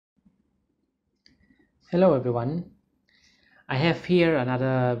Hello everyone. I have here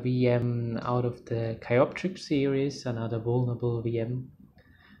another VM out of the Kioptrix series, another vulnerable VM.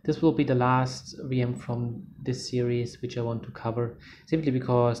 This will be the last VM from this series which I want to cover, simply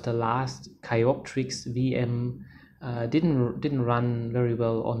because the last Kioptrix VM didn't run very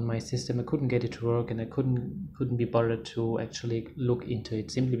well on my system. I couldn't get it to work, and I couldn't be bothered to actually look into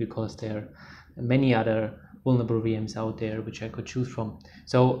it, simply because there are many other vulnerable VMs out there which I could choose from.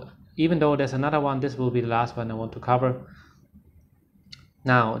 So even though there's another one, this will be the last one I want to cover.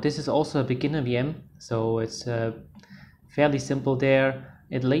 Now, this is also a beginner VM, so it's fairly simple there.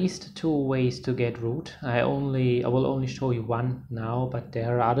 At least two ways to get root. I will only show you one now, but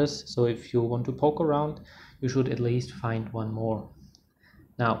there are others. So if you want to poke around, you should at least find one more.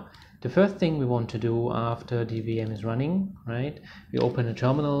 Now, the first thing we want to do after the VM is running, right? We open a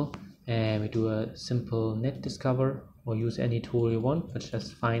terminal and we do a simple net discover, or use any tool you want, but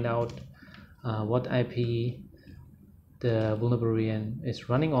just find out what IP the vulnerable VM is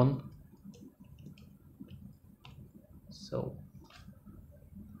running on. So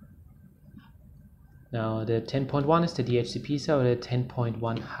now the 10.1 is the DHCP server, the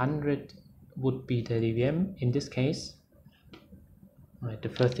 10.100 would be the DVM in this case. Right, the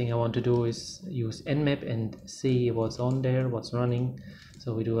first thing I want to do is use nmap and see what's on there, what's running.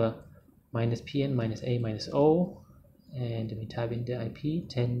 So we do a -pn -a -o, and we type in the IP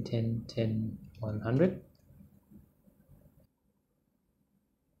 10.10.10.100.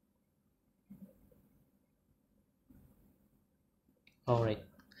 Alright,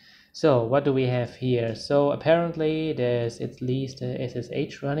 so what do we have here? So apparently there's at least a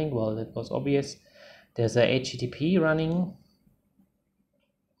SSH running. Well, that was obvious. There's a HTTP running.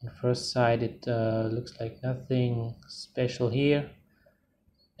 On first sight it looks like nothing special here.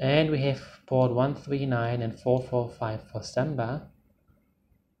 And we have port 139 and 445 for Samba.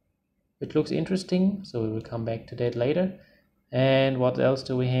 It looks interesting, so we will come back to that later. And what else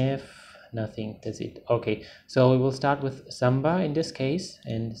do we have? Nothing, that's it. Okay, so we will start with Samba in this case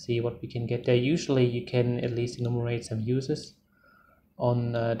and see what we can get there. Usually you can at least enumerate some users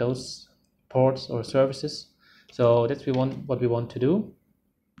on those ports or services. So that's what we want to do.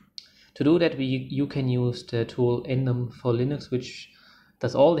 To do that, you can use the tool enum for Linux, which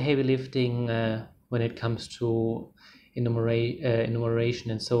does all the heavy lifting when it comes to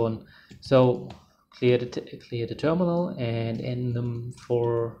enumeration and so on. So clear the terminal and enum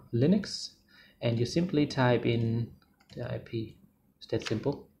for Linux, and you simply type in the IP. It's that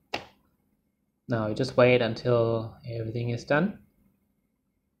simple. Now you just wait until everything is done.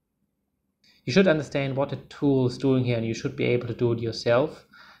 You should understand what the tool is doing here, and you should be able to do it yourself,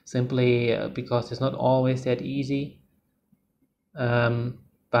 simply because it's not always that easy.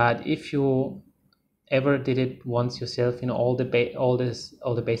 But if you ever did it once yourself, all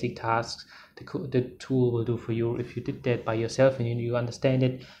the basic tasks the tool will do for you. If you did that by yourself and you understand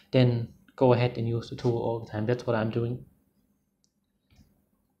it, then go ahead and use the tool all the time. That's what I'm doing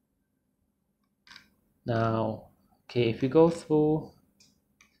now. Okay, if we go through,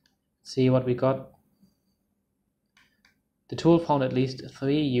 see what we got. The tool found at least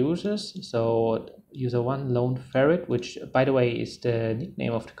 3 users. So user 1, Lone Ferret, which by the way is the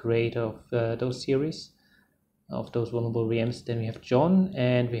nickname of the creator of those series, of those vulnerable VMs. Then we have John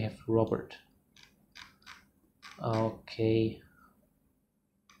and we have Robert. Okay,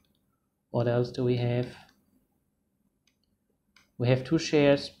 what else do we have? We have 2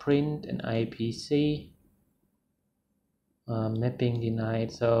 shares, print and IPC. Mapping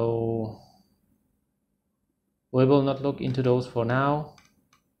denied, so we will not look into those for now.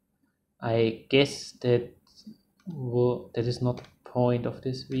 I guess that is not the point of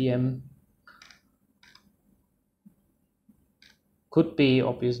this VM. Could be,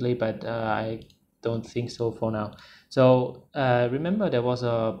 obviously, but I don't think so for now. So remember, there was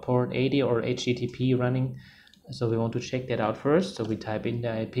a port 80 or HTTP running, so we want to check that out first. So we type in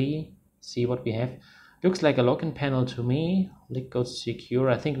the IP, see what we have. Looks like a login panel to me. Liquid secure.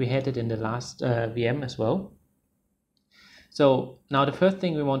 I think we had it in the last VM as well. So now the first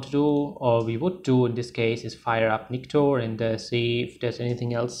thing we want to do, or we would do in this case, is fire up Niktor and see if there's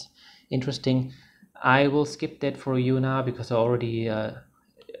anything else interesting. I will skip that for you now because I already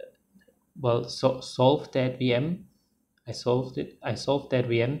solved that VM. I solved that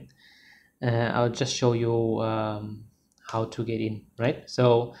VM. I'll just show you how to get in, right?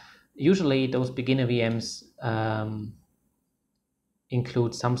 So usually those beginner VMs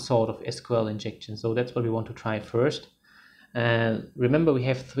include some sort of SQL injection. So that's what we want to try first. Remember, we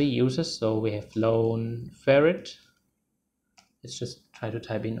have 3 users, so we have Lone Ferret. Let's just try to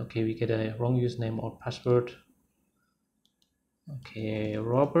type in. Okay, we get a wrong username or password. Okay,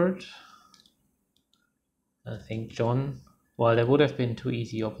 Robert. I think John. Well, that would have been too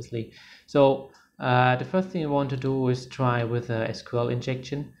easy, obviously. So the first thing I want to do is try with a SQL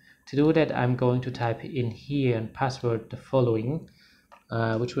injection. To do that, I'm going to type in here and password the following,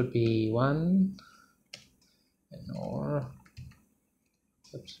 which would be 1 or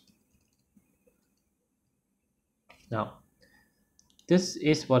oops. Now this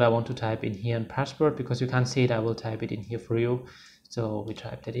is what I want to type in here in password. Because you can't see it, I will type it in here for you. So we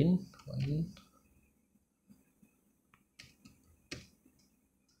type that in 1.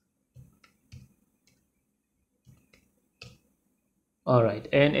 All right,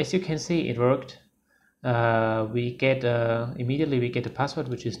 and as you can see, it worked. We get immediately we get a password,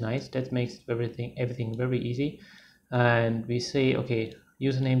 which is nice. That makes everything very easy. And we say, okay,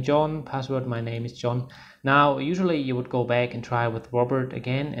 username John, password my name is John. Now usually you would go back and try with Robert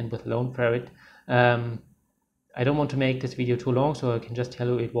again and with Lone Ferret. I don't want to make this video too long, so I can just tell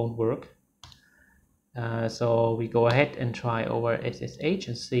you it won't work. So we go ahead and try over SSH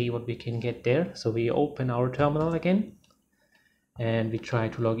and see what we can get there. So we open our terminal again and we try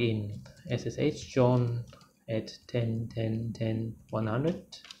to log in. SSH John at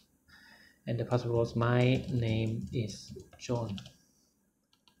 10.10.10.100, and the password was my name is John.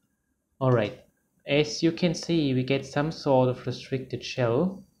 All right, as you can see, we get some sort of restricted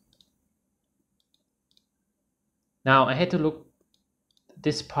shell. Now I had to look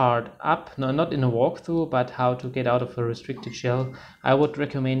this part up, no, not in a walkthrough, but how to get out of a restricted shell. I would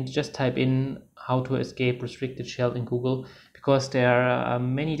recommend just type in how to escape restricted shell in Google, because there are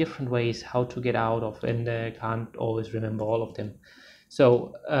many different ways how to get out of, and I can't always remember all of them.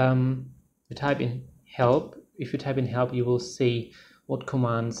 So you type in help. If you type in help, you will see what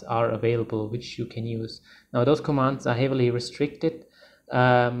commands are available which you can use. Now those commands are heavily restricted,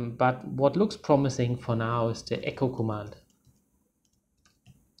 but what looks promising for now is the echo command.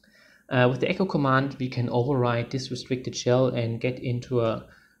 With the echo command, we can override this restricted shell and get into a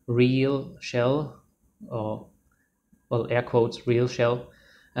real shell, or, well, air quotes, real shell.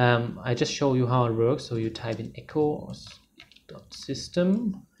 I just show you how it works. So you type in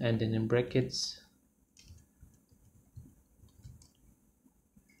echo.system and then in brackets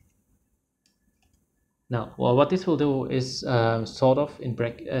now. Well, what this will do is sort of in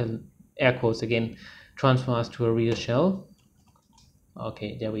air quotes again, transfer us to a real shell.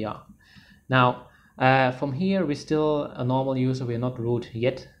 Okay, there we are. Now from here we're still a normal user, we're not root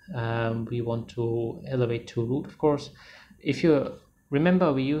yet. We want to elevate to root, of course. If you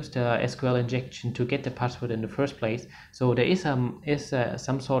remember, we used SQL injection to get the password in the first place, so there is some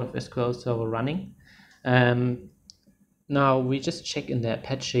sort of SQL server running. Now we just check in the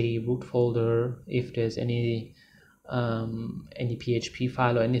Apache root folder if there's any PHP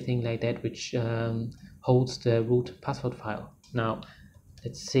file or anything like that which holds the root password file. Now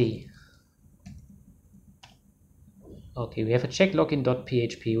let's see. Okay, we have a check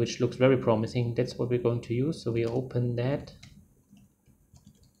login.php, which looks very promising. That's what we're going to use. So we open that.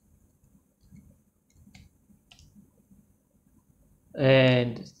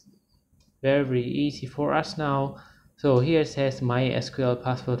 And very easy for us now. So here it says my SQL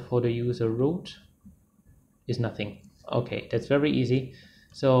password for the user root is nothing. Okay, that's very easy.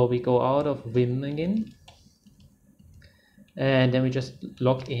 So we go out of Vim again. And then we just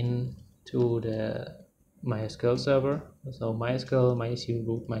log in to the MySQL server. So MySQL -u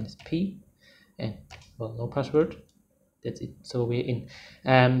root -p, and well, no password. That's it. So we're in.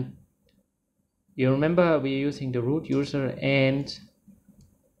 You remember we're using the root user, and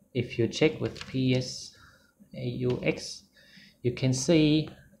if you check with psaux, you can see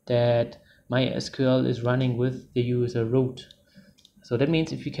that MySQL is running with the user root. So that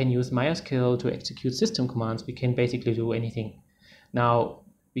means if we can use MySQL to execute system commands, we can basically do anything. Now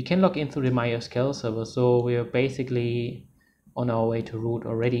we can log into the MySQL server, so we are basically on our way to root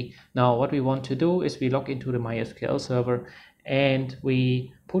already. Now what we want to do is we log into the MySQL server and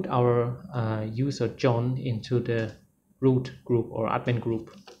we put our user John into the root group or admin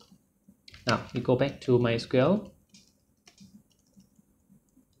group. Now we go back to MySQL,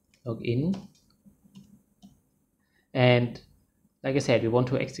 log in, and like I said, we want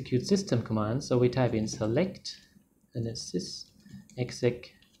to execute system commands, so we type in select and then sys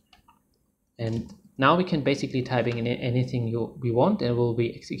exec, and now we can basically type in anything we want, and it will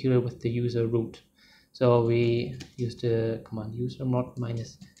be executed with the user root. So we use the command usermod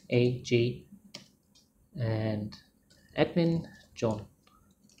 -ag and admin John.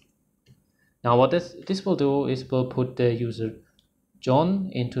 Now what this will do is we'll put the user John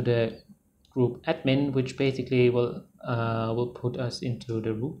into the group admin, which basically will put us into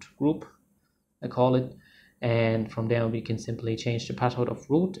the root group, I call it. and from there we can simply change the password of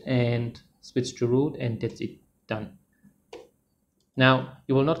root and switch to root, and that's it, done. Now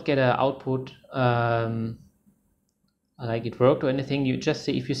you will not get an output like it worked or anything. You just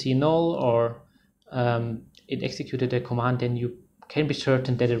see, if you see null or it executed a command, then you can be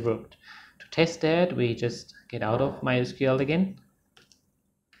certain that it worked. To test that, we just get out of MySQL again,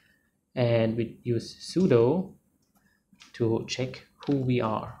 and we use sudo to check who we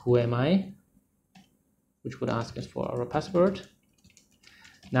are. Who am I? Which would ask us for our password.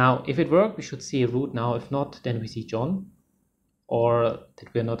 Now, if it worked, we should see root now. If not, then we see John, or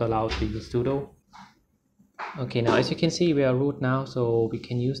that we're not allowed to use sudo. Okay, now as you can see, we are root now, so we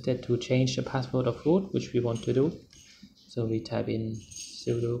can use that to change the password of root, which we want to do. So we type in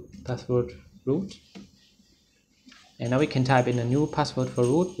sudo password root, and now we can type in a new password for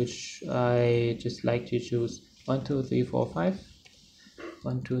root, which I just like to choose 12345,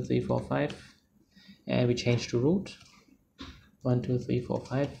 12345, and we change to root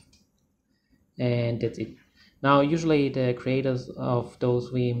 12345, and that's it. Now usually the creators of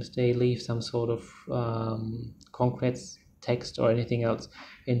those VMs, they leave some sort of concrete text or anything else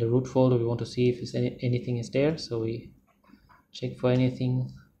in the root folder. We want to see if anything is there, so we check for anything,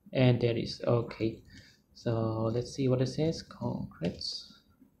 and there is. Okay, so let's see what it says. Concretes,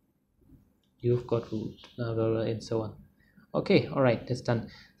 you've got root, blah, blah, blah, and so on. Okay, all right, that's done.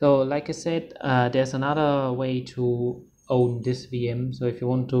 So like I said, there's another way to own this VM. So if you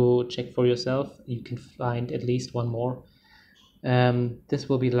want to check for yourself, you can find at least one more. This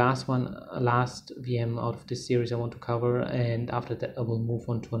will be the last VM out of this series I want to cover, and after that I will move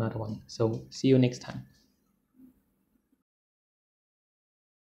on to another one. So see you next time.